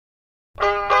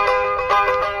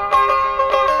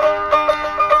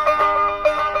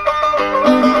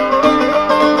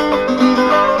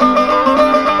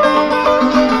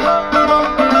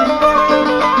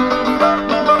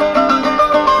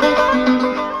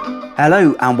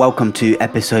Hello and welcome to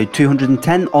episode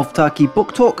 210 of Turkey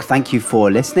Book Talk. Thank you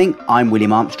for listening. I'm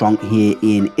William Armstrong here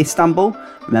in Istanbul.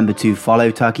 Remember to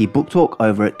follow Turkey Book Talk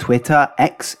over at Twitter,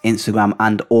 X, Instagram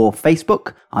and or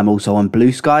Facebook. I'm also on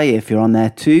Blue Sky if you're on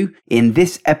there too. In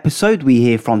this episode, we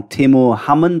hear from Timur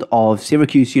Hammond of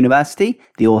Syracuse University,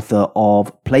 the author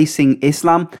of Placing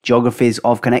Islam, Geographies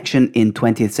of Connection in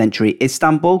 20th Century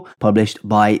Istanbul, published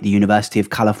by the University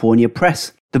of California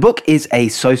Press. The book is a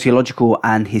sociological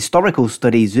and historical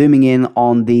study zooming in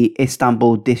on the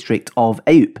Istanbul district of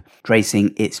Eyüp,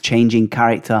 tracing its changing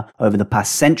character over the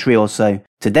past century or so.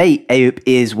 Today, Eyüp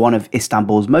is one of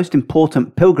Istanbul's most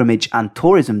important pilgrimage and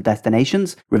tourism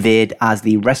destinations, revered as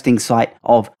the resting site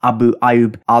of Abu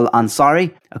Ayyub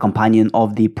al-Ansari, a companion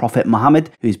of the Prophet Muhammad,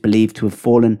 who is believed to have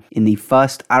fallen in the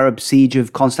first Arab siege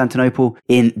of Constantinople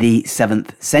in the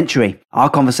 7th century. Our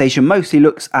conversation mostly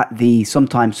looks at the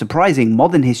sometimes surprising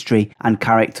modern history and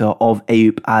character of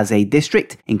Eyüp as a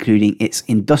district, including its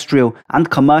industrial and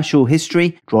commercial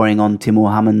history, drawing on Timur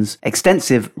Hammond's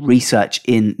extensive research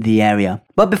in the area.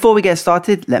 But before we get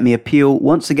started, let me appeal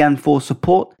once again for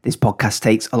support. This podcast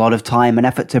takes a lot of time and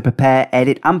effort to prepare,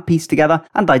 edit and piece together,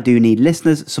 and I do need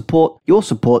listeners' support, your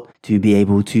support, to be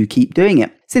able to keep doing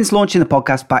it. Since launching the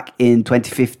podcast back in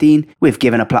 2015, we've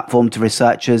given a platform to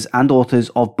researchers and authors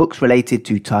of books related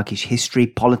to Turkish history,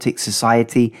 politics,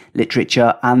 society,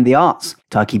 literature and the arts.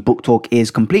 Turkey Book Talk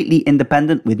is completely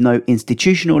independent with no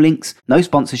institutional links, no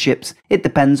sponsorships. It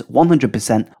depends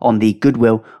 100% on the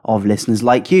goodwill of listeners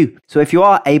like you. So if you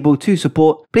are able to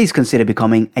support, please consider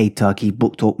becoming a Turkey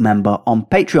Book Talk member on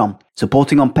Patreon.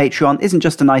 Supporting on Patreon isn't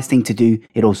just a nice thing to do,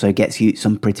 it also gets you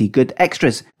some pretty good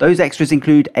extras. Those extras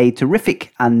include a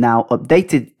terrific and now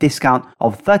updated discount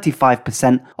of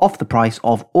 35% off the price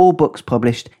of all books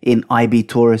published in IB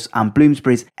Tauris and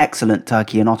Bloomsbury's excellent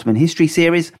Turkey and Ottoman history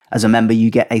series. As a member,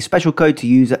 you get a special code to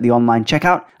use at the online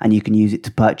checkout, and you can use it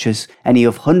to purchase any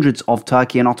of hundreds of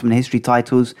Turkey and Ottoman history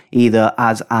titles, either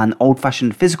as an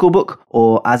old-fashioned physical book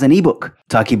or as an ebook.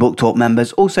 Turkey Book Talk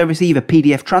members also receive a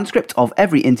PDF transcript of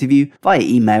every interview via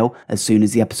email as soon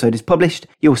as the episode is published.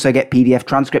 You also get PDF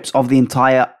transcripts of the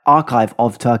entire archive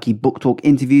of Turkey Book Talk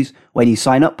interviews when you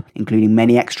sign up, including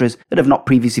many extras that have not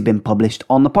previously been published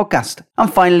on the podcast.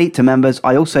 And finally, to members,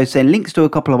 I also send links to a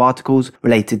couple of articles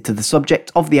related to the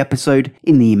subject of the episode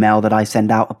in the email that I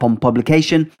send out upon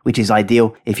publication, which is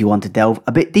ideal if you want to delve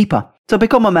a bit deeper. To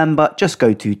become a member, just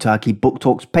go to Turkey Book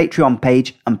Talk's Patreon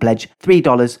page and pledge $3,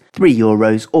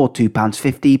 €3 or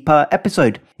 £2.50 per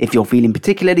episode. If you're feeling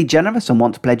particularly generous and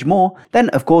want to pledge more, then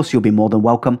of course you'll be more than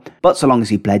welcome. But so long as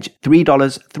you pledge $3,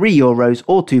 €3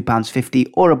 or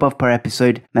 £2.50 or above per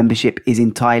episode, membership is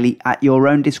entirely at your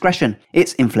own discretion.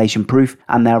 It's inflation proof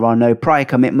and there are no prior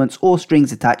commitments or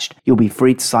strings attached. You'll be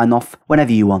free to sign off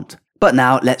whenever you want. But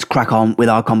now let's crack on with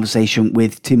our conversation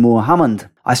with Timur Hammond.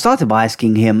 I started by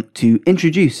asking him to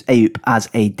introduce Eyüp as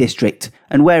a district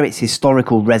and where its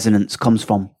historical resonance comes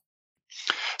from.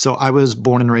 So I was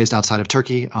born and raised outside of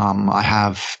Turkey. I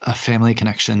have a family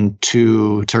connection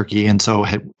to Turkey, and so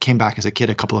came back as a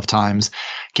kid a couple of times.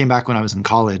 Came back when I was in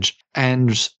college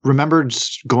and remembered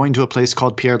going to a place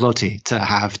called Pierre Loti to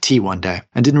have tea one day.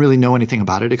 I didn't really know anything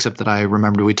about it, except that I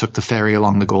remembered we took the ferry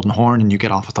along the Golden Horn and you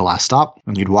get off at the last stop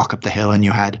and you'd walk up the hill and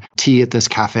you had tea at this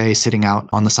cafe sitting out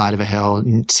on the side of a hill and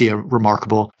you'd see a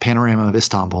remarkable panorama of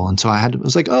Istanbul. And so I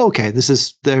was like, oh, okay, there's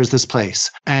this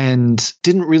place, and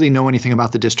didn't really know anything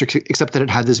about the district except that it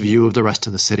had this view of the rest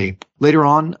of the city. Later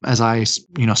on, as I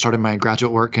started my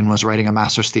graduate work and was writing a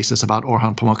master's thesis about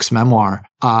Orhan Pamuk's memoir,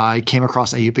 I came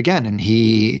across Eyüp again, and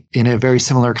he, in a very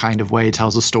similar kind of way,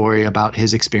 tells a story about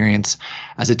his experience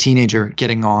as a teenager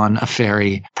getting on a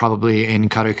ferry, probably in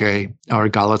Karaköy or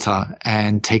Galata,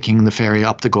 and taking the ferry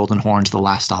up the Golden Horn to the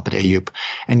last stop at Eyüp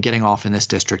and getting off in this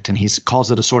district. And he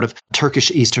calls it a sort of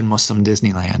Turkish Eastern Muslim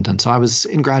Disneyland. And so I was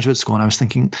in graduate school and I was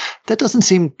thinking, that doesn't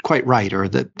seem quite right, or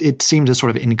that it seemed a sort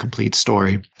of incomplete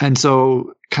story. And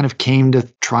so kind of came to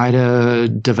try to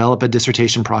develop a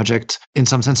dissertation project, in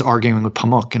some sense arguing with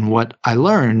Pamuk. And what I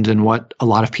learned, and what a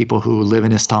lot of people who live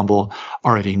in Istanbul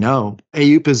already know,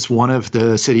 Eyüp is one of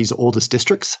the city's oldest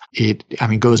districts. It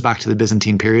goes back to the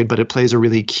Byzantine period, but it plays a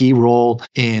really key role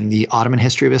in the Ottoman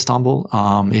history of Istanbul.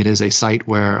 It is a site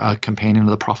where a companion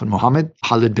of the Prophet Muhammad,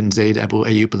 Khalid bin Zayd Abu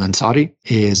Ayyub al-Ansari,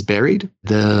 is buried.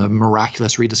 The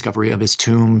miraculous rediscovery of his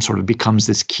tomb sort of becomes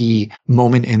this key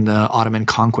moment in the Ottoman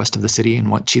conquest of the city and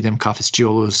what what Chidem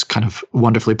Kafescioglu's kind of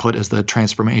wonderfully put as the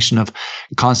transformation of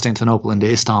Constantinople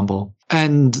into Istanbul.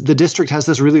 And the district has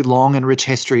this really long and rich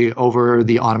history over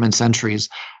the Ottoman centuries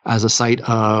as a site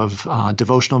of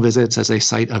devotional visits, as a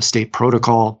site of state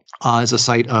protocol, as a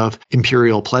site of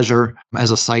imperial pleasure,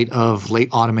 as a site of late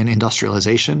Ottoman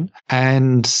industrialization,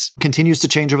 and continues to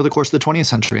change over the course of the 20th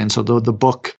century. And so the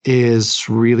book is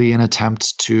really an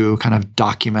attempt to kind of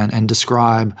document and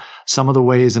describe some of the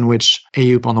ways in which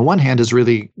Eyüp, on the one hand, has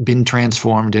really been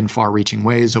transformed in far-reaching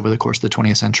ways over the course of the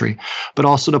 20th century, but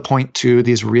also to point to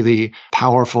these really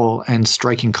powerful and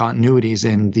striking continuities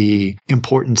in the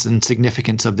importance and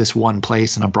significance of this one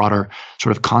place in a broader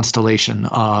sort of constellation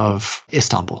of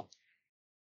Istanbul.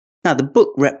 Now, the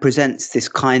book represents this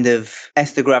kind of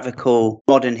ethnographical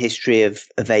modern history of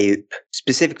Eyüp,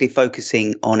 specifically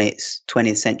focusing on its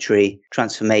 20th century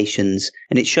transformations.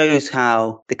 And it shows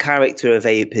how the character of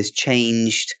Eyüp has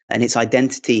changed and its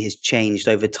identity has changed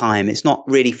over time. It's not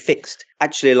really fixed.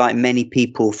 Actually, like many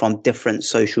people from different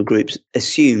social groups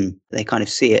assume, they kind of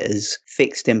see it as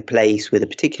fixed in place with a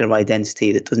particular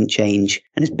identity that doesn't change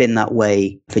and has been that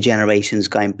way for generations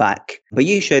going back. But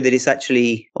you show that it's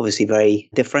actually obviously very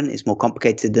different. It's more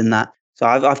complicated than that. So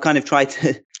I've kind of tried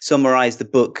to summarize the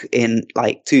book in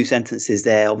like 2 sentences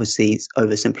there. Obviously, it's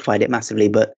oversimplified it massively.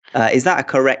 But is that a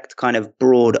correct kind of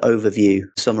broad overview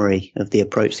summary of the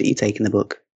approach that you take in the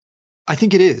book? I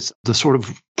think it is. The sort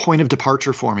of point of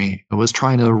departure for me was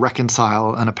trying to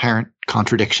reconcile an apparent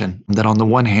contradiction that on the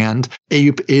one hand,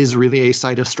 Eyüp is really a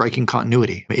site of striking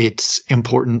continuity. Its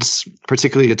importance,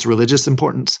 particularly its religious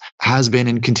importance, has been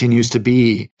and continues to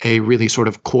be a really sort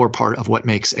of core part of what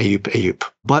makes Eyüp Eyüp.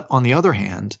 But on the other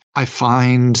hand, I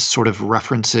find sort of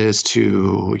references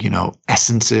to,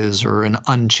 essences or an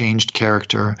unchanged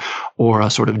character or a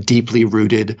sort of deeply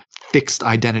rooted fixed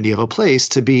identity of a place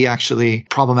to be actually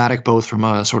problematic, both from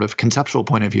a sort of conceptual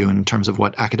point of view in terms of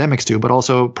what academics do, but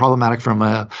also problematic from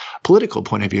a political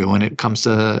point of view when it comes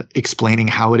to explaining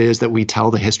how it is that we tell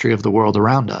the history of the world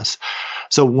around us.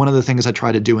 So one of the things I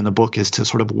try to do in the book is to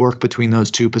sort of work between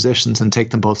those two positions and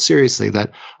take them both seriously.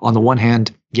 That on the one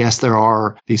hand, yes, there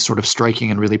are these sort of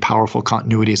striking and really powerful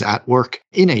continuities at work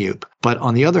in Eyüp. But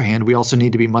on the other hand, we also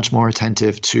need to be much more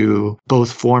attentive to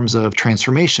both forms of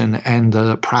transformation and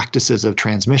the practices of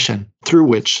transmission through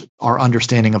which our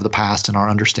understanding of the past and our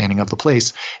understanding of the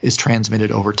place is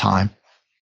transmitted over time.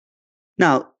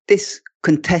 Now, this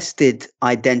contested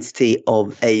identity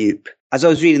of Eyüp, as I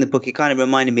was reading the book, it kind of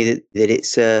reminded me that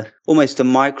it's almost a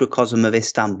microcosm of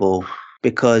Istanbul,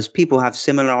 because people have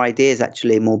similar ideas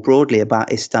actually more broadly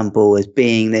about Istanbul as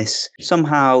being this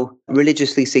somehow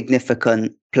religiously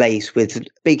significant place with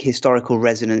big historical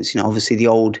resonance. Obviously the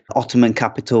old Ottoman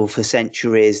capital for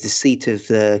centuries, the seat of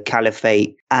the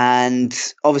caliphate. And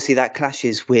obviously that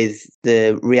clashes with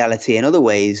the reality in other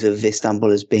ways of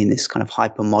Istanbul as being this kind of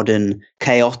hyper-modern,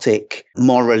 chaotic,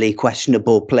 morally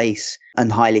questionable place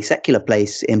and highly secular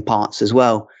place in parts as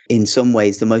well. In some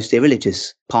ways, the most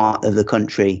irreligious part of the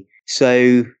country.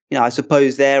 So, I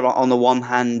suppose there on the one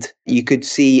hand, you could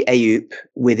see Eyüp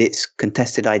with its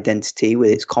contested identity,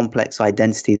 with its complex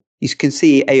identity. You can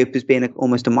see Eyüp as being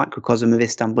almost a microcosm of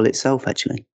Istanbul itself,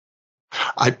 actually.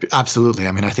 Absolutely.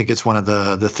 I mean, I think it's one of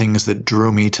the things that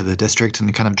drew me to the district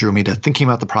and kind of drew me to thinking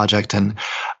about the project, and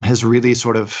has really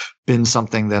sort of been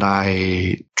something that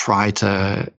I try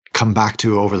to come back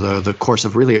to over the course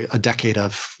of really a decade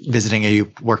of visiting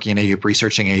Eyüp, working in Eyüp,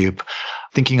 researching Eyüp,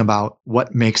 thinking about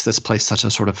what makes this place such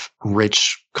a sort of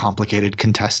rich, complicated,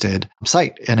 contested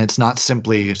site. And it's not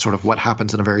simply sort of what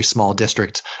happens in a very small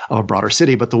district of a broader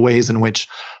city, but the ways in which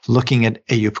looking at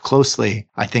Eyüp closely,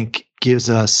 I think, gives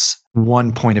us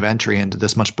one point of entry into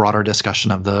this much broader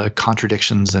discussion of the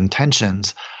contradictions and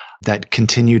tensions that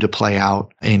continue to play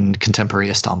out in contemporary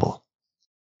Istanbul.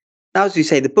 Now, as you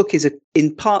say, the book is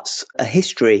in parts a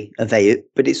history of Eyüp,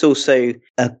 but it's also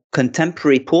a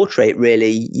contemporary portrait,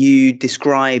 really. You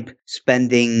describe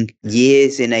spending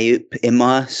years in Eyüp,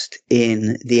 immersed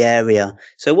in the area.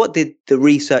 So what did the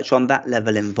research on that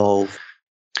level involve?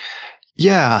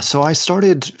 Yeah, so I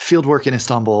started fieldwork in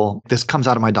Istanbul. This comes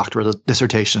out of my doctoral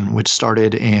dissertation, which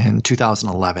started in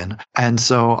 2011. And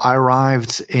so I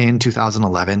arrived in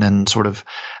 2011, and sort of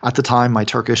at the time, my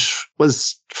Turkish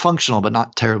was functional, but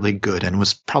not terribly good, and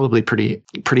was probably pretty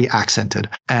accented,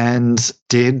 and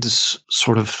did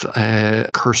sort of a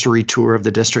cursory tour of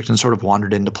the district and sort of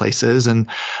wandered into places and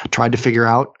tried to figure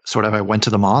out I went to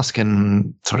the mosque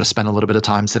and sort of spent a little bit of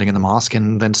time sitting in the mosque,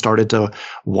 and then started to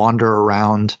wander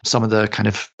around some of the kind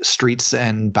of streets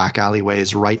and back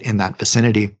alleyways right in that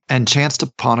vicinity, and chanced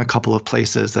upon a couple of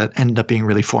places that ended up being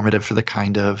really formative for the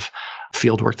kind of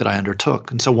field work that I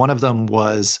undertook. And so one of them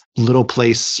was a little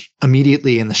place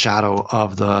immediately in the shadow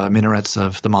of the minarets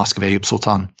of the Mosque of Ayub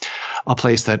Sultan, a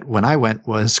place that when I went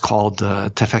was called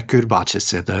the Tefekkür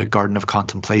Bahçesi, the Garden of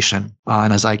Contemplation.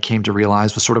 And as I came to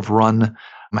realize, was sort of run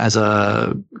as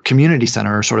a community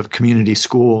center, or sort of community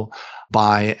school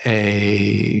by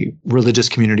a religious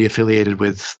community affiliated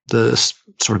with the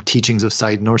sort of teachings of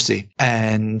Said Nursi.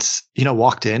 And,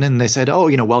 walked in and they said, "Oh,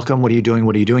 welcome. What are you doing?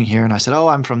 What are you doing here?" And I said, "Oh,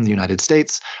 I'm from the United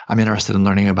States. I'm interested in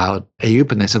learning about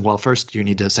Ayub." And they said, "Well, first you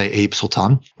need to say Ayub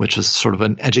Sultan," which was sort of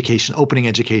an opening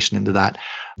education into that,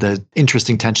 the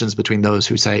interesting tensions between those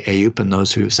who say Ayub and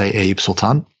those who say Ayub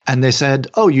Sultan. And they said,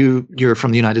 "Oh, you're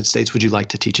from the United States. Would you like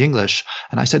to teach English?"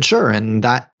 And I said, "Sure." And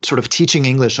that sort of teaching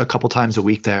English a couple times a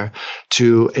week there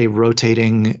to a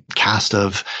rotating cast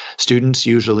of students,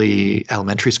 usually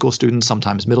elementary school students,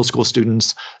 sometimes middle school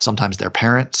students, sometimes their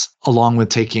parents, along with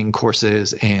taking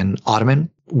courses in Ottoman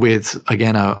with,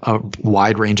 again, a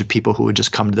wide range of people who would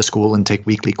just come to the school and take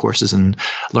weekly courses in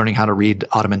learning how to read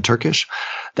Ottoman Turkish.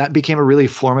 That became a really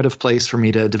formative place for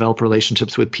me to develop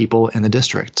relationships with people in the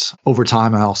district. Over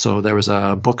time, there was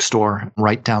a bookstore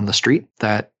right down the street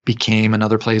that became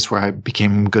another place where I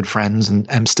became good friends and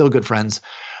am still good friends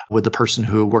with the person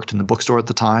who worked in the bookstore at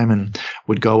the time, and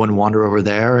would go and wander over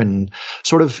there, and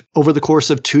sort of over the course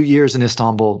of 2 years in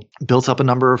Istanbul, built up a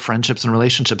number of friendships and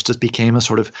relationships, just became a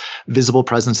sort of visible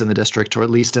presence in the district, or at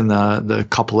least in the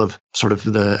couple of sort of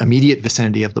the immediate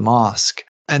vicinity of the mosque.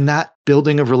 And that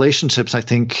building of relationships, I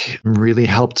think, really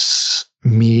helped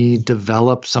me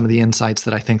develop some of the insights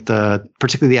that I think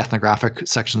particularly the ethnographic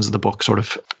sections of the book sort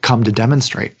of come to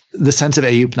demonstrate. The sense of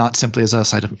Ayub not simply as a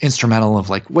sort of instrumental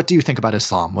of like, what do you think about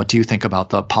Islam? What do you think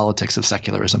about the politics of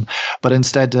secularism? But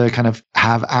instead to kind of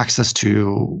have access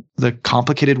to the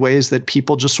complicated ways that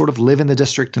people just sort of live in the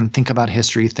district and think about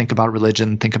history, think about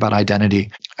religion, think about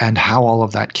identity, and how all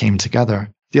of that came together.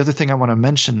 The other thing I want to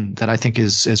mention that I think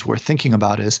is worth thinking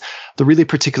about is the really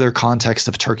particular context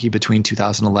of Turkey between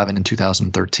 2011 and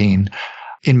 2013.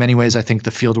 In many ways, I think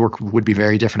the fieldwork would be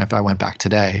very different if I went back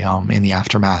today in the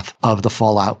aftermath of the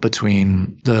fallout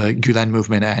between the Gülen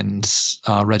movement and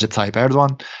Recep Tayyip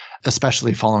Erdogan,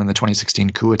 especially following the 2016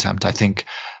 coup attempt. I think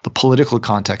the political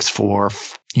context for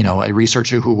a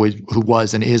researcher who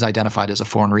was and is identified as a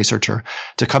foreign researcher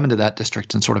to come into that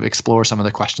district and sort of explore some of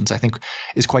the questions, I think,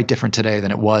 is quite different today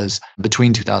than it was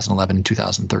between 2011 and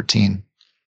 2013.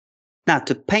 Now,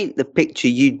 to paint the picture,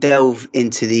 you delve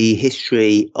into the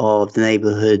history of the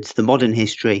neighborhood, the modern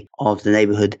history of the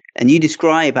neighborhood, and you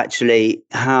describe actually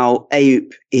how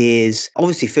Ayub is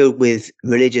obviously filled with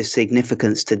religious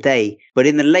significance today, but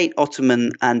in the late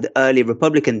Ottoman and early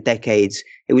Republican decades,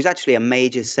 it was actually a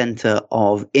major center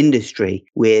of industry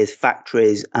with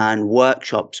factories and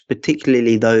workshops,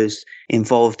 particularly those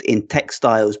involved in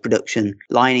textiles production,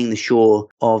 lining the shore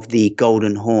of the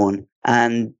Golden Horn.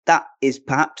 And that is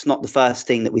perhaps not the first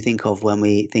thing that we think of when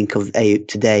we think of Ayub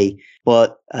today,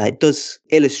 but it does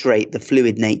illustrate the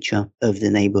fluid nature of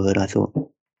the neighborhood, I thought.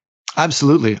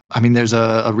 Absolutely. I mean, there's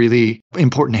a really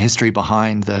important history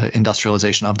behind the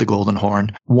industrialization of the Golden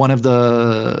Horn. One of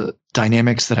the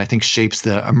dynamics that I think shapes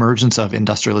the emergence of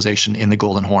industrialization in the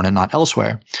Golden Horn and not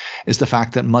elsewhere is the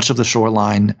fact that much of the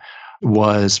shoreline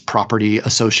was property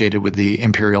associated with the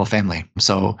imperial family.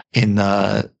 So in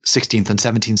the 16th and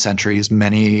 17th centuries,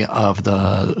 many of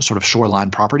the sort of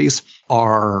shoreline properties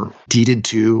are deeded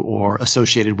to or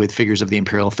associated with figures of the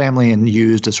imperial family and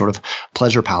used as sort of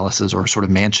pleasure palaces or sort of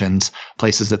mansions,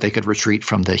 places that they could retreat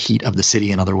from the heat of the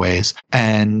city in other ways.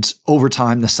 And over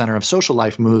time, the center of social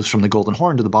life moves from the Golden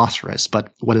Horn to the Bosphorus.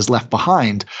 But what is left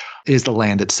behind is the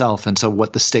land itself. And so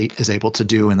what the state is able to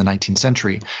do in the 19th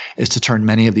century is to turn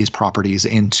many of these properties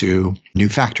into new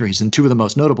factories. And two of the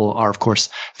most notable are, of course,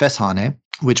 Feshane,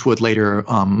 which would later,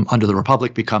 under the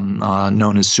Republic, become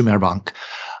known as Sümerbank.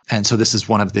 And so this is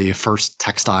one of the first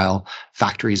textile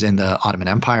factories in the Ottoman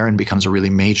Empire and becomes a really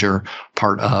major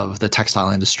part of the textile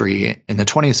industry in the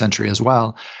 20th century as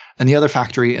well. And the other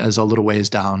factory is a little ways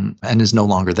down and is no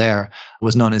longer there,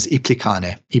 was known as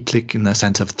İplikhane. İplik, in the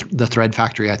sense of the thread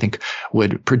factory, I think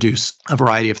would produce a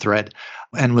variety of thread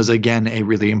and was, again, a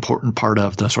really important part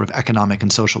of the sort of economic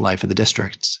and social life of the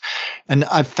districts. And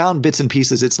I've found bits and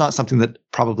pieces. It's not something that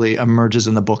probably emerges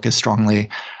in the book as strongly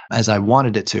as I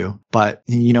wanted it to. But,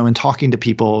 in talking to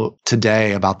people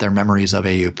today about their memories of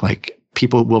Ayub, like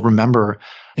people will remember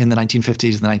in the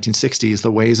 1950s and the 1960s,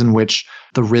 the ways in which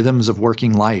the rhythms of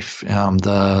working life,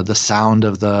 the sound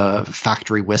of the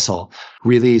factory whistle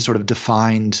really sort of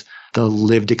defined the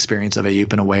lived experience of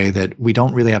Ayub in a way that we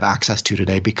don't really have access to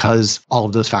today because all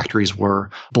of those factories were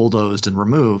bulldozed and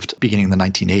removed beginning in the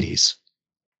 1980s.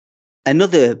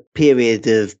 Another period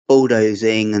of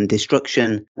bulldozing and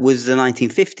destruction was the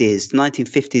 1950s. The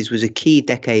 1950s was a key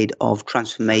decade of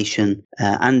transformation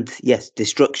and, yes,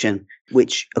 destruction,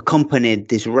 which accompanied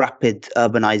this rapid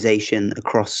urbanization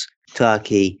across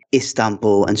Turkey,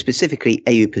 Istanbul, and specifically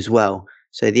Eyüp as well.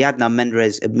 So the Adnan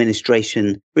Menderes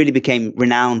administration really became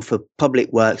renowned for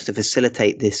public works to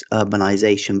facilitate this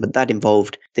urbanization, but that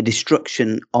involved the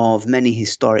destruction of many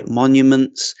historic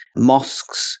monuments,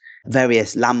 mosques,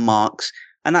 various landmarks.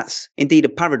 And that's indeed a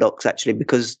paradox, actually,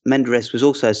 because Menderes was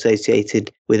also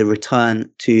associated with a return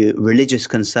to religious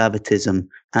conservatism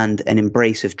and an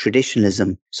embrace of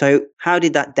traditionalism. So how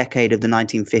did that decade of the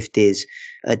 1950s,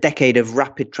 a decade of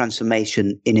rapid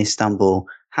transformation in Istanbul,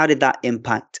 how did that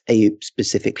impact Eyüp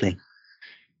specifically?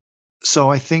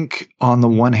 So I think on the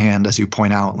one hand, as you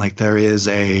point out, like there is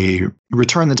a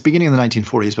return that's beginning in the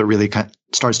 1940s, but really kind of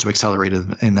starts to accelerate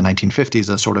in the 1950s,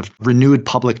 a sort of renewed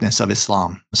publicness of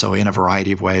Islam. So in a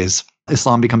variety of ways,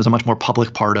 Islam becomes a much more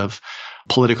public part of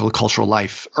political, cultural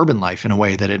life, urban life in a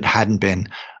way that it hadn't been,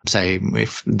 say,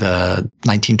 if the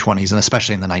 1920s and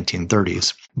especially in the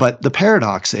 1930s. But the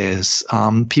paradox is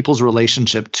people's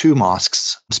relationship to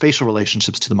mosques, spatial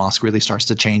relationships to the mosque really starts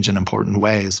to change in important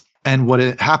ways. And what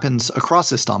happens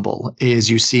across Istanbul is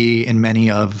you see in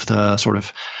many of the sort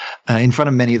of, in front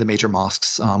of many of the major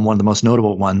mosques, one of the most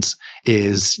notable ones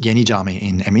is Yeni Cami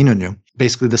in Eminönü.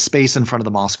 Basically the space in front of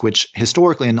the mosque, which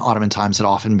historically in Ottoman times had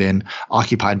often been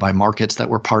occupied by markets that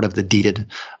were part of the deeded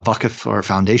vakıf or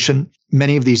foundation.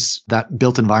 Many of these, that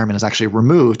built environment is actually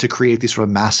removed to create these sort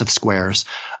of massive squares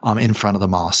in front of the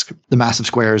mosque. The massive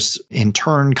squares in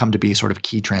turn come to be sort of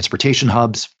key transportation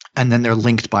hubs. And then they're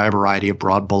linked by a variety of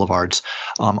broad boulevards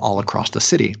all across the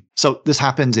city. So this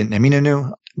happens in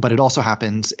Eminönü, but it also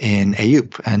happens in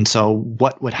Eyüp. And so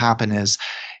what would happen is,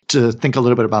 to think a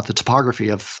little bit about the topography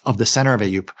of the center of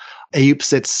Eyüp. Eyüp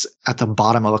sits at the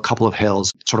bottom of a couple of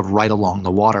hills, sort of right along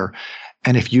the water.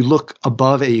 And if you look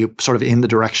above Eyüp, sort of in the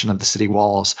direction of the city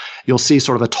walls, you'll see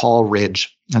sort of a tall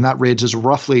ridge. And that ridge is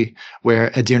roughly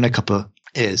where Edirne Kapı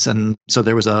is. And so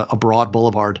there was a broad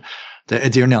boulevard, the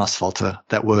Edirne Asfaltı,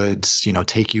 that would,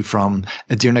 take you from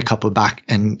Edirne Kapı back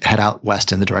and head out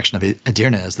west in the direction of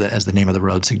Edirne, as the name of the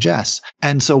road suggests.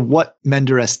 And so what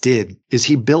Menderes did is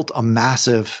he built a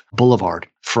massive boulevard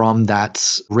from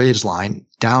that ridge line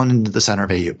down into the center of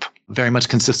Eyüp, very much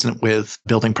consistent with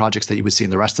building projects that you would see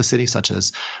in the rest of the city, such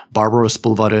as Barbaros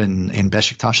Boulevard in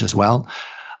Beşiktaş as well.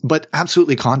 But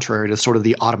absolutely contrary to sort of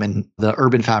the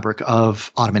urban fabric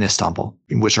of Ottoman Istanbul,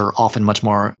 which are often much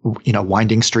more,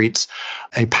 winding streets,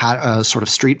 a sort of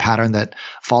street pattern that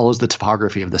follows the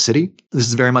topography of the city. This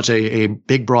is very much a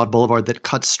big, broad boulevard that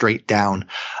cuts straight down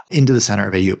into the center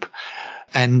of Eyüp.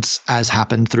 And as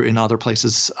happened in other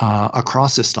places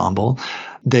across Istanbul,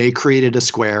 they created a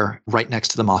square right next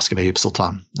to the Mosque of Eyüp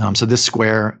Sultan. So this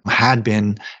square had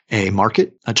been a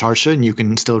market, a çarşı, and you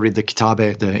can still read the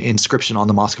kitabe, the inscription on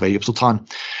the Mosque of Eyüp Sultan,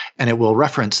 and it will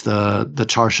reference the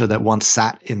çarşı that once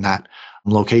sat in that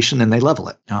location, and they level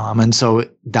it. And so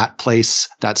that place,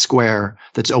 that square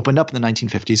that's opened up in the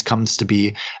 1950s comes to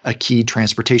be a key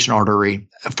transportation artery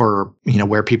for,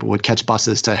 where people would catch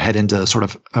buses to head into sort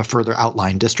of further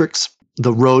outlying districts.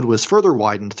 The road was further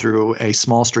widened through a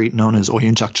small street known as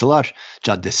Oyuncakçılar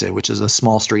Caddesi, which is a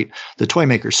small street, the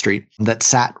Toymaker Street, that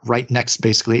sat right next,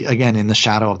 basically, again, in the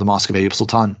shadow of the Mosque of Eyüp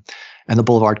Sultan. And the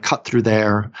boulevard cut through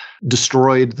there,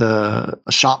 destroyed the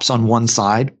shops on one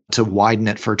side to widen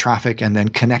it for traffic, and then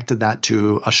connected that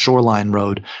to a shoreline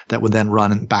road that would then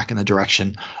run back in the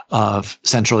direction of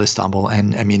central Istanbul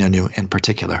and Eminönü in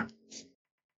particular.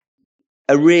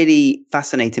 A really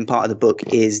fascinating part of the book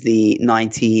is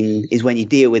when you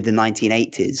deal with the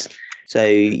 1980s. So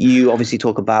you obviously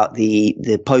talk about the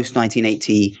post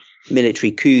 1980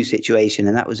 military coup situation,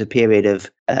 and that was a period of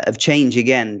change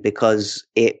again, because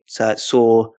it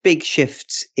saw big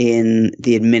shifts in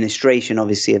the administration,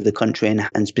 obviously, of the country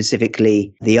and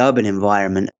specifically the urban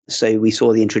environment. So we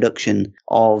saw the introduction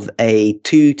of a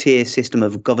two-tier system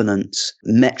of governance.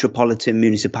 Metropolitan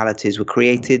municipalities were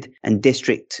created, and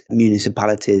district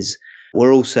municipalities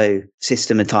were also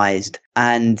systematized.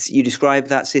 And you describe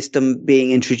that system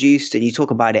being introduced, and you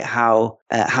talk about it, how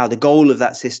the goal of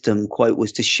that system, quote,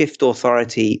 was to shift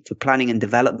authority for planning and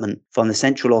development from the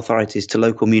central authorities to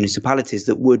local municipalities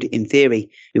that would, in theory,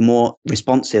 be more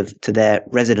responsive to their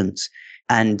residents.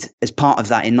 And as part of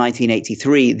that, in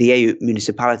 1983, the Eyüp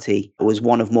municipality was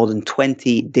one of more than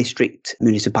 20 district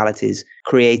municipalities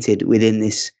created within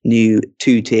this new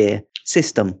two-tier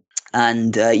system.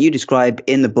 And you describe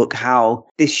in the book how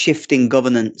this shift in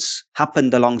governance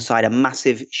happened alongside a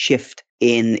massive shift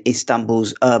in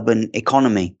Istanbul's urban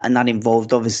economy. And that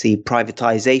involved obviously the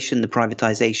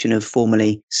privatization of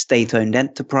formerly state-owned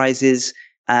enterprises,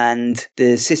 and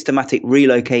the systematic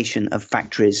relocation of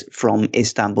factories from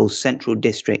Istanbul's central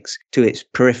districts to its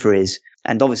peripheries.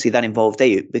 And obviously that involved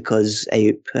Eyüp, because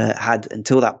Eyüp had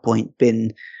until that point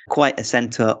been quite a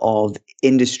center of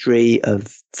industry,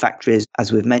 of factories,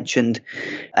 as we've mentioned.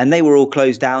 And they were all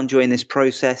closed down during this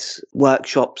process.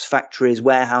 Workshops, factories,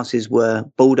 warehouses were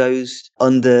bulldozed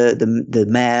under the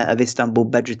mayor of Istanbul,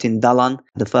 Bedrettin Dalan,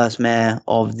 the first mayor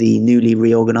of the newly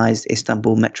reorganized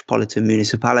Istanbul Metropolitan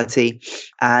Municipality.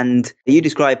 And you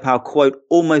describe how, quote,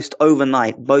 almost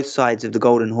overnight, both sides of the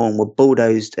Golden Horn were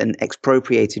bulldozed and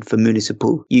expropriated for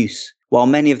municipal use. While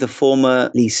many of the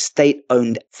formerly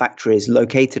state-owned factories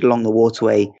located along the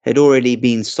waterway had already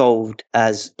been sold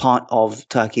as part of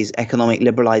Turkey's economic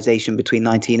liberalization between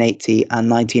 1980 and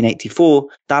 1984,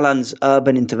 Dalan's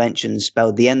urban intervention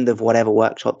spelled the end of whatever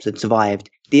workshops had survived.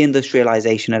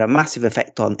 Deindustrialization had a massive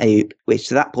effect on Eyüp, which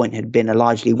to that point had been a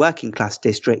largely working-class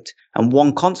district, and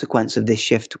one consequence of this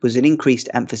shift was an increased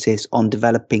emphasis on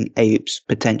developing Eyüp's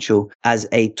potential as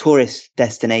a tourist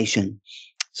destination.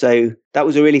 So that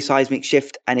was a really seismic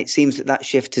shift, and it seems that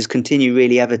shift has continued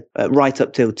really ever right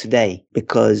up till today,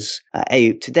 because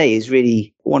Eyüp today is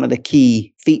really one of the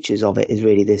key features of it is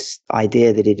really this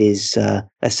idea that it is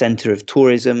a center of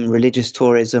tourism, religious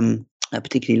tourism,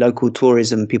 particularly local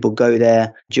tourism. People go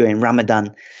there during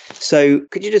Ramadan. So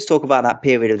could you just talk about that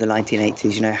period of the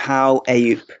 1980s, how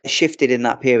Eyüp shifted in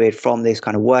that period from this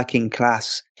kind of working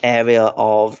class area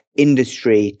of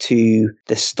industry to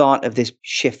the start of this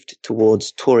shift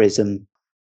towards tourism?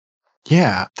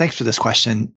 Yeah, thanks for this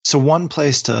question. So one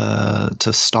place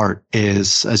to start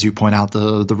is, as you point out,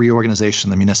 the reorganization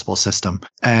of the municipal system.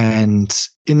 And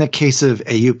in the case of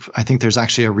Eyüp, I think there's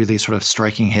actually a really sort of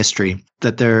striking history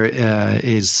that there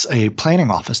is a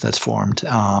planning office that's formed.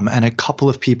 And a couple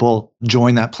of people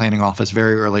joined that planning office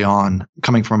very early on,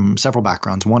 coming from several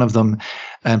backgrounds. One of them,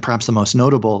 and perhaps the most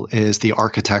notable, is the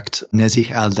architect Nezih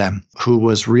Eldem, who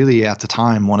was really at the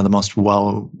time one of the most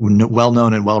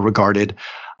well-known and well-regarded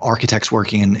architects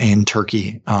working in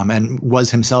Turkey, and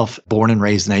was himself born and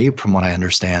raised in Eyüp, from what I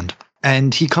understand.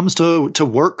 And he comes to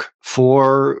work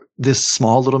for this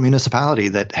small little municipality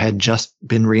that had just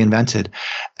been reinvented,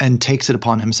 and takes it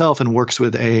upon himself and works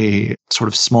with a sort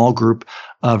of small group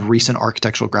of recent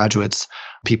architectural graduates,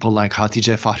 people like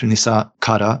Hatice Fahrunisa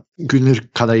Kara, Gülnur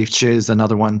Kadayıfçı is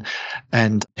another one,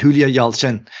 and Hülya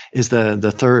Yalçın is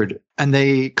the third. And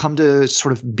they come to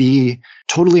sort of be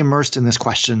totally immersed in this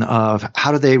question of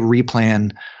how do they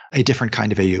replan a different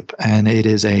kind of Eyüp. And it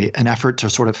is an effort to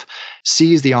sort of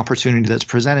seize the opportunity that's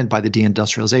presented by the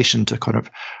deindustrialization to kind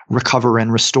of recover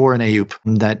and restore an Eyüp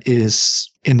that is,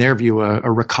 in their view,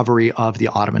 a recovery of the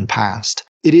Ottoman past.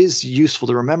 It is useful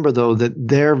to remember, though, that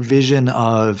their vision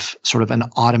of sort of an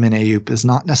Ottoman Eyüp is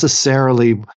not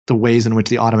necessarily the ways in which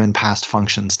the Ottoman past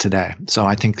functions today. So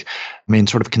I think,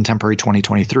 sort of contemporary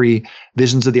 2023,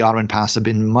 visions of the Ottoman past have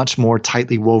been much more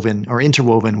tightly woven or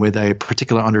interwoven with a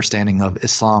particular understanding of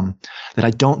Islam that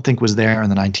I don't think was there in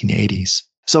the 1980s.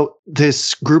 So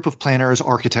this group of planners,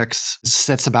 architects,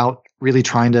 sets about really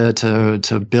trying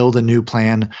to build a new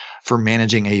plan for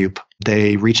managing Eyüp.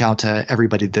 They reach out to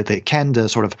everybody that they can to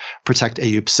sort of protect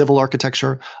Eyüp's civil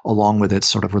architecture, along with its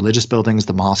sort of religious buildings,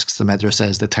 the mosques, the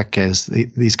madrasas, the tekkes,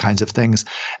 these kinds of things,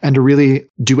 and to really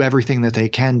do everything that they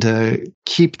can to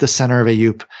keep the center of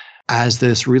Eyüp as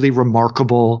this really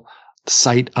remarkable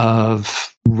site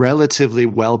of relatively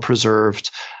well-preserved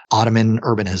Ottoman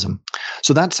urbanism.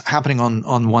 So that's happening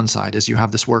on one side, as you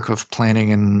have this work of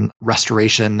planning and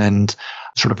restoration and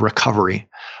sort of recovery.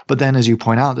 But then, as you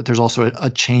point out, that there's also a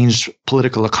changed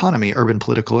political economy, urban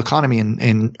political economy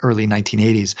in early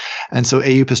 1980s. And so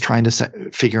Eyüp is trying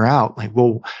to figure out,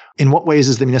 well, in what ways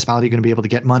is the municipality going to be able to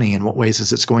get money? In what ways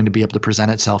is it going to be able to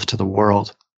present itself to the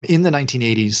world? In the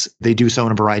 1980s, they do so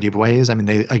in a variety of ways.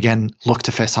 They again look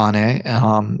to Fesane.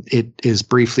 It is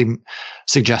briefly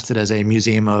suggested as a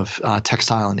museum of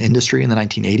textile and industry in the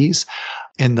 1980s.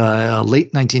 In the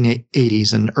late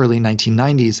 1980s and early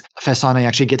 1990s, Fesane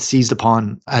actually gets seized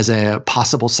upon as a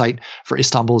possible site for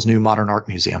Istanbul's new modern art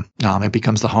museum. It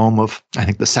becomes the home of, I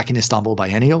think, the second Istanbul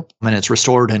biennial, and it's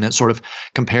restored and it's sort of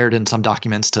compared in some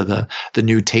documents to the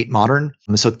new Tate Modern.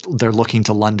 So they're looking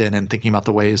to London and thinking about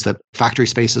the ways that factory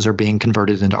spaces are being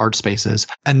converted into art spaces.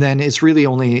 And then it's really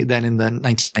only then in the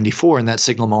 1994, in that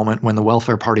signal moment when the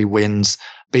Welfare Party wins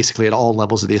basically at all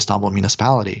levels of the Istanbul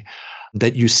municipality,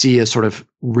 that you see a sort of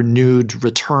renewed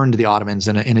return to the Ottomans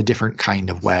in a different kind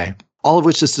of way. All of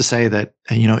which is to say that,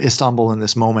 Istanbul in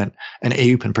this moment, and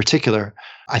Eyüp in particular,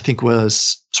 I think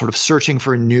was sort of searching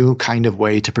for a new kind of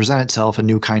way to present itself, a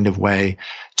new kind of way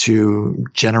to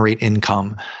generate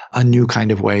income, a new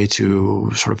kind of way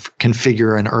to sort of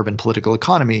configure an urban political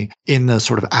economy in the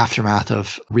sort of aftermath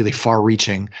of really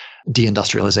far-reaching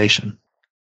deindustrialization.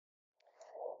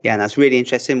 Yeah, and that's really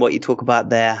interesting what you talk about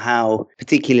there, how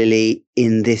particularly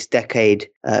in this decade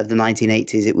of the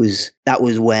 1980s, that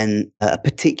was when a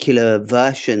particular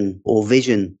version or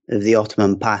vision of the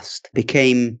Ottoman past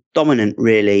became dominant,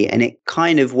 really. And it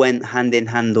kind of went hand in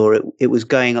hand, or it was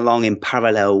going along in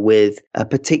parallel with a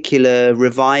particular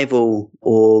revival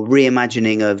or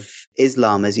reimagining of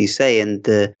Islam, as you say, and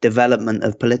the development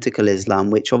of political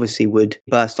Islam, which obviously would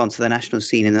burst onto the national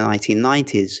scene in the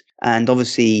 1990s. And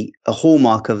obviously a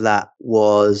hallmark of that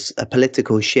was a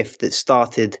political shift that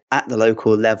started at the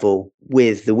local level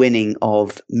with the winning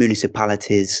of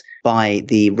municipalities by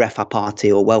the Refah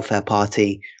Party or Welfare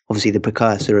Party, obviously the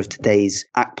precursor of today's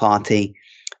AK Party.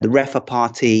 The Refah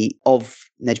Party of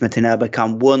Necmettin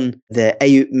Erbakan won the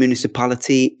Eyüp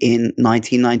municipality in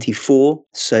 1994.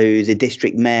 So the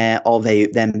district mayor of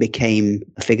Eyüp then became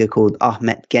a figure called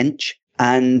Ahmet Genç.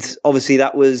 And obviously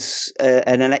that was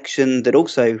an election that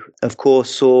also, of course,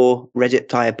 saw Recep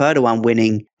Tayyip Erdogan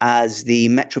winning as the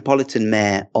metropolitan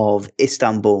mayor of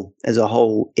Istanbul as a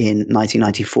whole in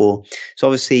 1994. So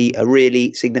obviously a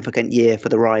really significant year for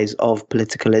the rise of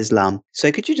political Islam.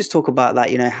 So could you just talk about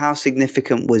that? How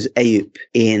significant was Eyüp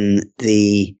in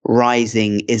the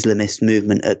rising Islamist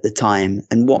movement at the time,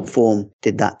 and what form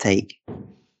did that take?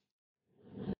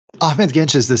 Ahmet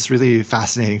Genç is this really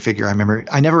fascinating figure.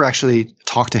 I never actually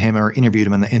talked to him or interviewed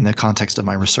him in the context of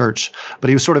my research, but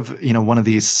he was sort of, one of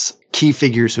these key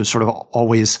figures who was sort of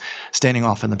always standing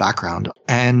off in the background.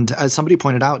 And as somebody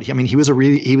pointed out, he was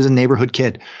a neighborhood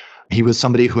kid. He was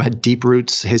somebody who had deep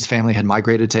roots. His family had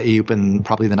migrated to Eyüp in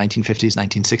probably the 1950s,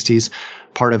 1960s,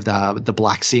 part of the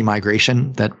Black Sea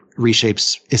migration that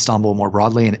reshapes Istanbul more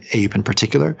broadly and Eyüp in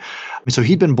particular. So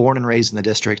he'd been born and raised in the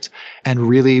district and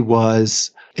really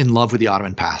was in love with the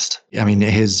Ottoman past.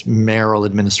 His mayoral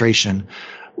administration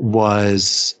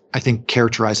was, I think,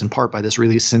 characterized in part by this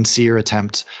really sincere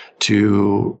attempt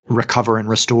to recover and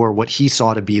restore what he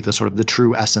saw to be the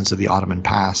true essence of the Ottoman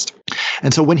past.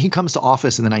 And so when he comes to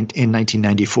office in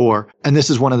 1994, and this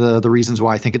is one of the reasons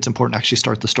why I think it's important to actually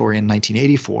start the story in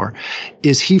 1984,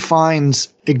 is he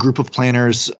finds a group of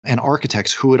planners and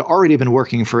architects who had already been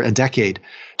working for a decade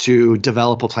to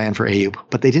develop a plan for Eyüp,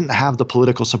 but they didn't have the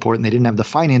political support and they didn't have the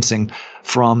financing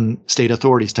from state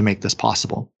authorities to make this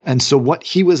possible. And so what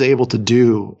he was able to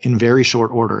do in very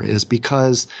short order is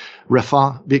because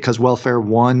welfare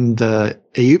won the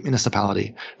Eyüp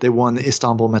municipality, they won the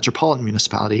Istanbul metropolitan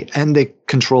municipality, and they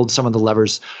controlled some of the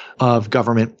levers of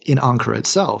government in Ankara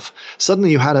itself.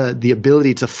 Suddenly you had the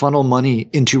ability to funnel money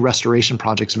into restoration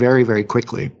projects very, very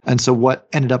quickly. And so what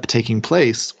ended up taking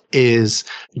place is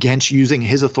Genç using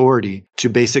his authority to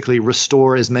basically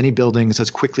restore as many buildings as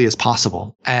quickly as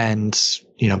possible. And,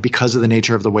 because of the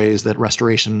nature of the ways that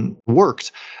restoration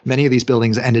worked, many of these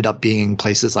buildings ended up being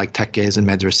places like tekkes and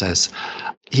medreses.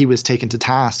 He was taken to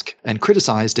task and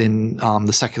criticized in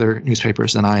the secular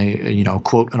newspapers. And I,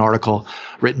 quote an article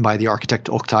written by the architect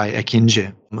Oktay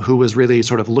Ekinci, who was really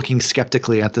sort of looking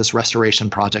skeptically at this restoration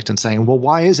project and saying, well,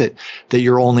 why is it that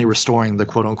you're only restoring the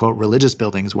quote unquote religious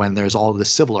buildings when there's all of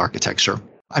this civil architecture?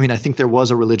 I think there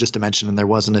was a religious dimension and there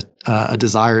wasn't a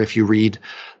desire, if you read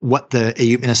what the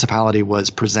Eyüp municipality was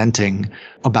presenting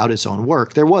about its own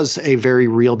work, there was a very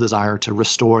real desire to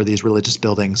restore these religious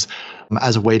buildings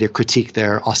as a way to critique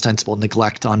their ostensible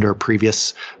neglect under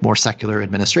previous, more secular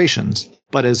administrations.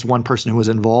 But as one person who was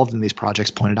involved in these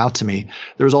projects pointed out to me,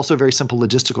 there was also a very simple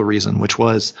logistical reason, which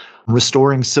was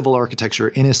restoring civil architecture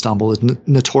in Istanbul is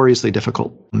notoriously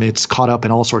difficult. It's caught up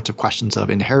in all sorts of questions of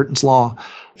inheritance law.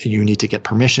 You need to get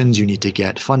permissions, you need to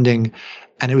get funding.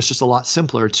 And it was just a lot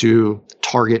simpler to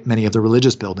target many of the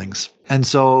religious buildings. And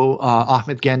so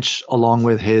Ahmet Genç, along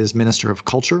with his Minister of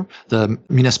Culture, the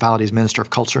municipality's Minister of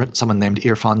Culture, someone named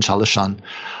İrfan Çalışan,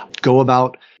 go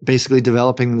about basically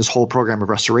developing this whole program of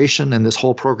restoration and this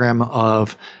whole program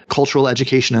of cultural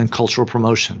education and cultural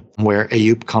promotion, where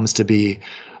Eyüp comes to be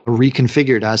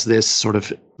reconfigured as this sort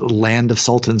of land of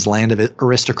sultans, land of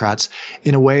aristocrats,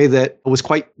 in a way that was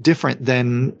quite different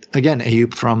than, again,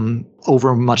 Eyüp from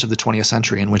over much of the 20th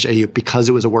century, in which Eyüp, because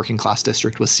it was a working class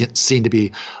district, was seen to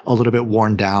be a little bit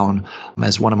worn down.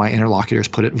 As one of my interlocutors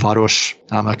put it, varosh,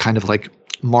 a kind of like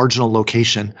marginal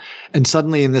location. And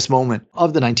suddenly in this moment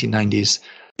of the 1990s,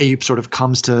 Eyüp sort of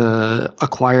comes to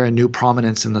acquire a new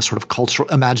prominence in the sort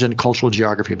of imagined cultural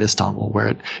geography of Istanbul, where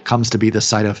it comes to be the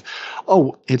site of,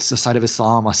 it's the site of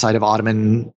Islam, a site of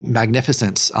Ottoman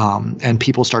magnificence. And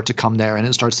people start to come there, and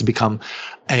it starts to become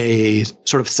a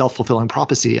sort of self-fulfilling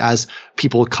prophecy as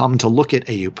people come to look at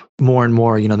Eyüp more and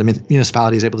more. The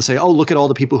municipality is able to say, look at all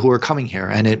the people who are coming here.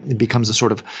 And it becomes a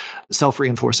sort of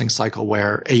self-reinforcing cycle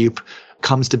where Eyüp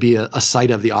comes to be a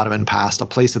site of the Ottoman past, a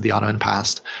place of the Ottoman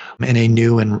past, in a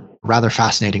new and rather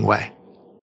fascinating way.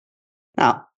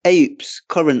 Now, Eyüp's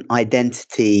current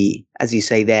identity, as you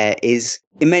say there, is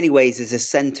in many ways as a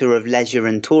centre of leisure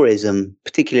and tourism,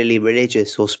 particularly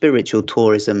religious or spiritual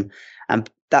tourism. And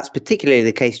that's particularly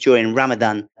the case during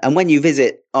Ramadan. And when you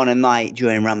visit on a night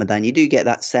during Ramadan, you do get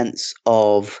that sense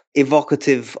of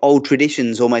evocative old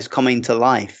traditions almost coming to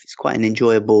life. It's quite an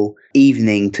enjoyable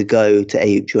evening to go to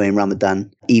Eyüp during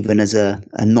Ramadan, even as a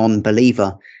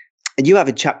non-believer. And you have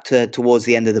a chapter towards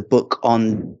the end of the book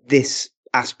on this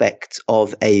aspect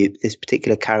of Eyüp, this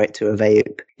particular character of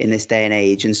Eyüp in this day and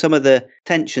age, and some of the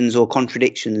tensions or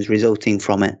contradictions resulting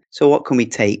from it. So what can we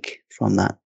take from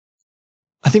that?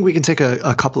 I think we can take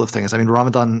a couple of things. I mean,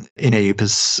 Ramadan in Eyüp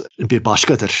is bir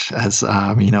başkadır, as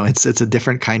it's a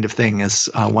different kind of thing, as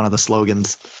one of the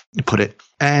slogans put it.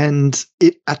 And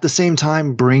it, at the same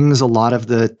time, brings a lot of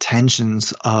the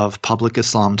tensions of public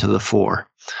Islam to the fore.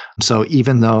 So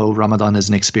even though Ramadan is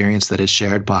an experience that is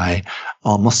shared by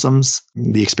all Muslims,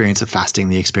 the experience of fasting,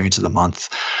 the experience of the month,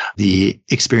 the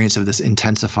experience of this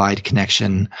intensified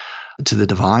connection to the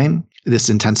divine, this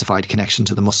intensified connection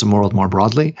to the Muslim world more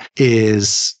broadly,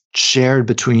 is shared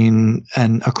between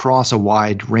and across a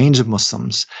wide range of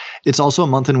Muslims. It's also a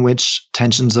month in which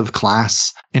tensions of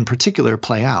class in particular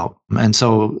play out. And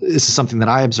so this is something that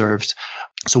I observed.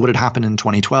 So what had happened in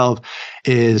 2012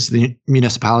 is the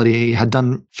municipality had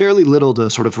done fairly little to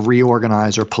sort of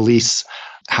reorganize or police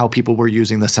how people were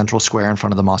using the central square in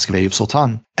front of the Mosque of Eyüp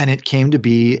Sultan. And it came to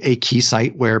be a key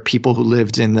site where people who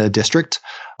lived in the district,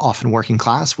 often working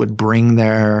class, would bring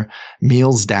their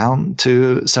meals down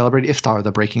to celebrate iftar,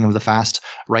 the breaking of the fast,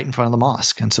 right in front of the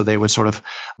mosque. And so they would sort of,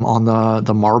 on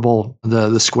the marble,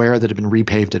 the square that had been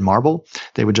repaved in marble,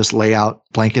 they would just lay out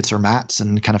blankets or mats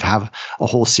and kind of have a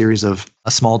whole series of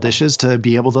small dishes to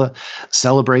be able to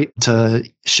celebrate, to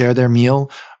share their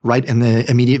meal right in the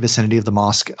immediate vicinity of the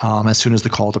mosque as soon as the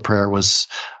call to prayer was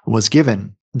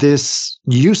given. This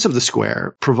use of the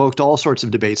square provoked all sorts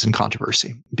of debates and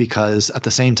controversy, because at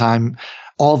the same time,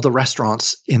 all of the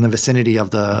restaurants in the vicinity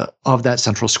of that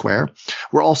central square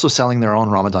were also selling their own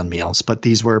Ramadan meals, but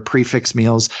these were prefix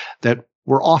meals that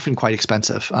were often quite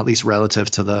expensive, at least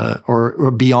relative to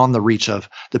or beyond the reach of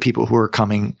the people who were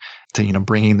coming to,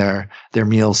 bringing their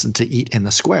meals and to eat in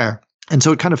the square. And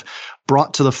so it kind of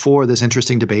brought to the fore this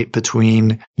interesting debate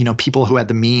between, people who had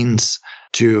the means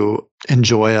to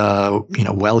enjoy a,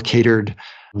 well-catered,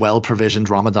 well-provisioned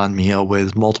Ramadan meal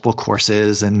with multiple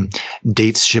courses and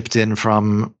dates shipped in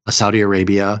from Saudi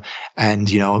Arabia, and,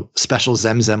 special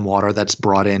Zemzem water that's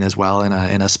brought in as well in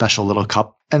a special little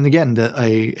cup. And again,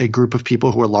 a group of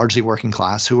people who are largely working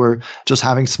class who are just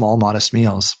having small, modest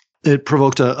meals. It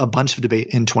provoked a bunch of debate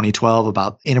in 2012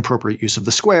 about inappropriate use of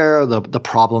the square, the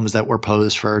problems that were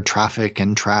posed for traffic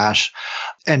and trash.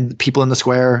 And people in the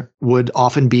square would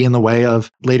often be in the way of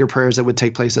later prayers that would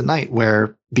take place at night,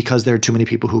 where, because there are too many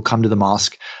people who come to the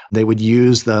mosque, they would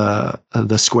use the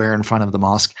square in front of the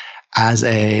mosque as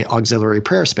a auxiliary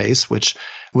prayer space, which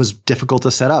was difficult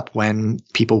to set up when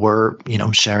people were,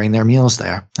 sharing their meals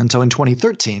there. And so in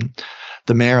 2013,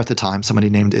 the mayor at the time,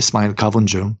 somebody named Ismail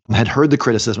Kavuncu, had heard the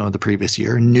criticism of the previous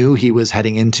year, knew he was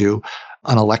heading into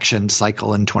an election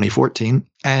cycle in 2014,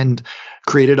 and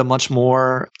created a much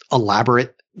more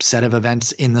elaborate set of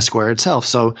events in the square itself.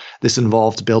 So this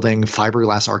involved building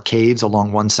fiberglass arcades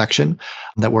along one section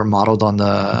that were modeled on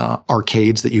the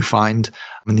arcades that you find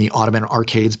in the Ottoman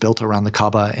arcades built around the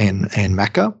Kaaba in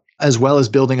Mecca, as well as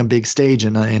building a big stage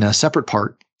in a separate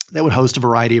part that would host a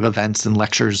variety of events and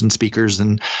lectures and speakers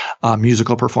and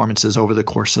musical performances over the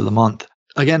course of the month.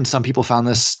 Again, some people found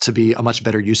this to be a much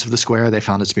better use of the square. They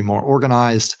found it to be more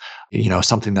organized,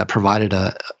 something that provided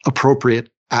a appropriate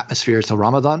atmosphere to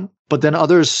Ramadan. But then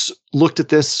others looked at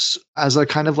this as a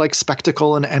kind of like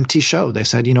spectacle and empty show. They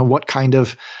said, what kind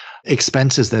of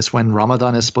expense is this when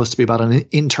Ramadan is supposed to be about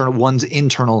one's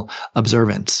internal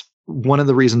observance? one of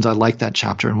the reasons I like that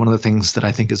chapter, and one of the things that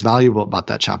I think is valuable about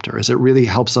that chapter, is it really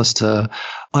helps us to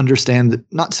understand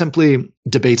not simply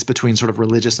debates between sort of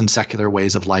religious and secular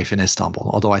ways of life in Istanbul,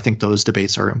 although I think those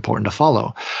debates are important to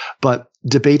follow, but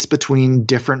debates between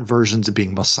different versions of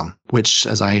being Muslim, which,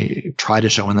 as I try to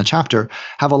show in the chapter,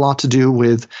 have a lot to do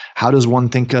with how does one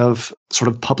think of sort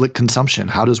of public consumption?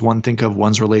 How does one think of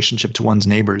one's relationship to one's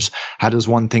neighbors? How does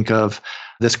one think of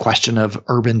this question of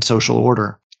urban social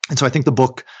order? And so I think the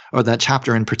book, or that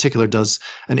chapter in particular, does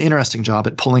an interesting job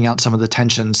at pulling out some of the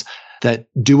tensions that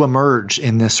do emerge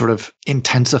in this sort of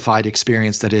intensified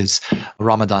experience that is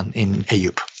Ramadan in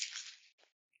Eyüp.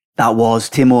 That was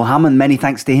Timur Hammond. Many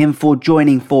thanks to him for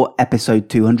joining for episode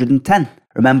 210.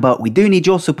 Remember, we do need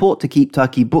your support to keep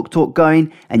Turkey Book Talk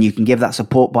going, and you can give that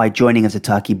support by joining as a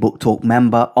Turkey Book Talk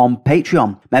member on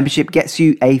Patreon. Membership gets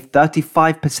you a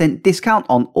 35% discount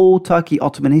on all Turkey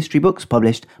Ottoman history books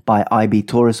published by IB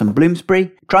Tauris and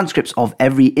Bloomsbury, transcripts of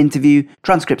every interview,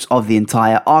 transcripts of the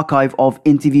entire archive of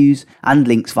interviews, and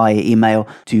links via email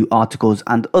to articles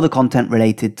and other content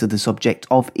related to the subject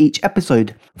of each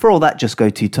episode. For all that, just go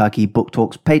to Turkey Book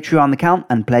Talk's Patreon account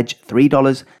and pledge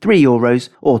 $3, €3,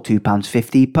 or £2.50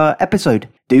 per episode.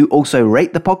 Do also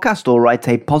rate the podcast or write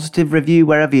a positive review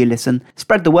wherever you listen.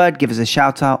 Spread the word, give us a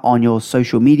shout out on your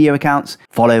social media accounts.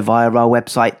 Follow via our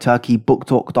website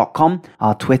turkeybooktalk.com,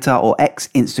 our Twitter or X,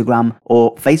 Instagram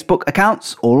or Facebook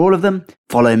accounts, or all of them.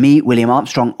 Follow me, William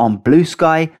Armstrong, on Blue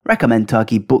Sky. Recommend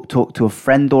Turkey Book Talk to a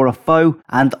friend or a foe.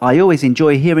 And I always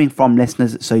enjoy hearing from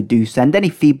listeners, so do send any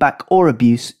feedback or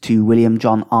abuse to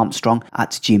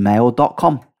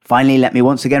williamjohnarmstrong@gmail.com. Finally, let me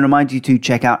once again remind you to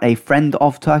check out a friend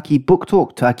of Turkey Book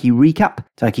Talk, Turkey Recap.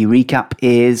 Turkey Recap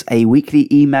is a weekly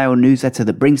email newsletter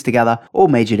that brings together all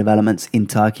major developments in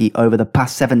Turkey over the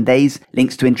past 7 days,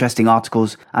 links to interesting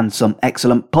articles and some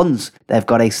excellent puns. They've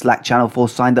got a Slack channel for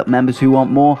signed up members who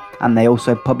want more, and they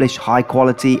also publish high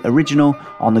quality, original,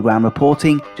 on the ground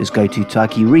reporting. Just go to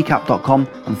turkeyrecap.com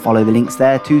and follow the links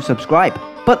there to subscribe.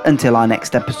 But until our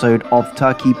next episode of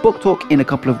Turkey Book Talk in a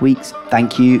couple of weeks,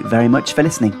 thank you very much for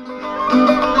listening.